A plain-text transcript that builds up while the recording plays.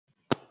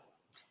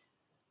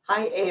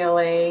Hi,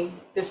 ALA.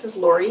 This is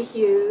Lori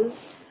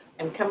Hughes.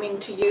 I'm coming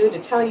to you to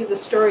tell you the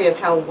story of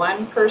how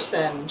one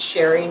person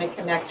sharing a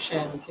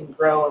connection can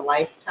grow a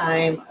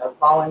lifetime of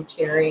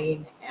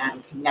volunteering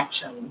and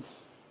connections.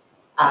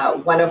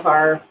 One of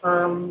our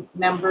firm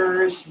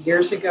members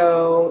years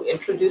ago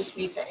introduced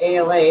me to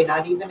ALA,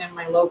 not even in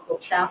my local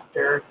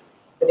chapter,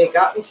 but it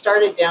got me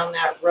started down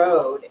that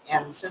road.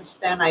 And since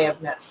then, I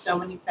have met so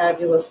many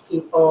fabulous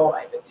people.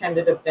 I've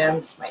attended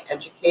events, my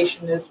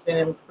education has been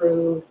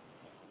improved,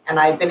 and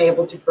I've been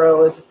able to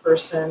grow as a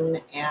person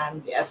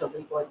and as a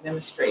legal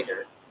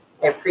administrator.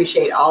 I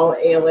appreciate all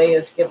ALA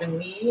has given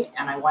me,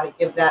 and I want to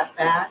give that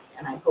back,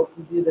 and I hope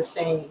you do the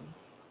same.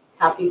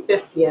 Happy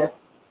 50th.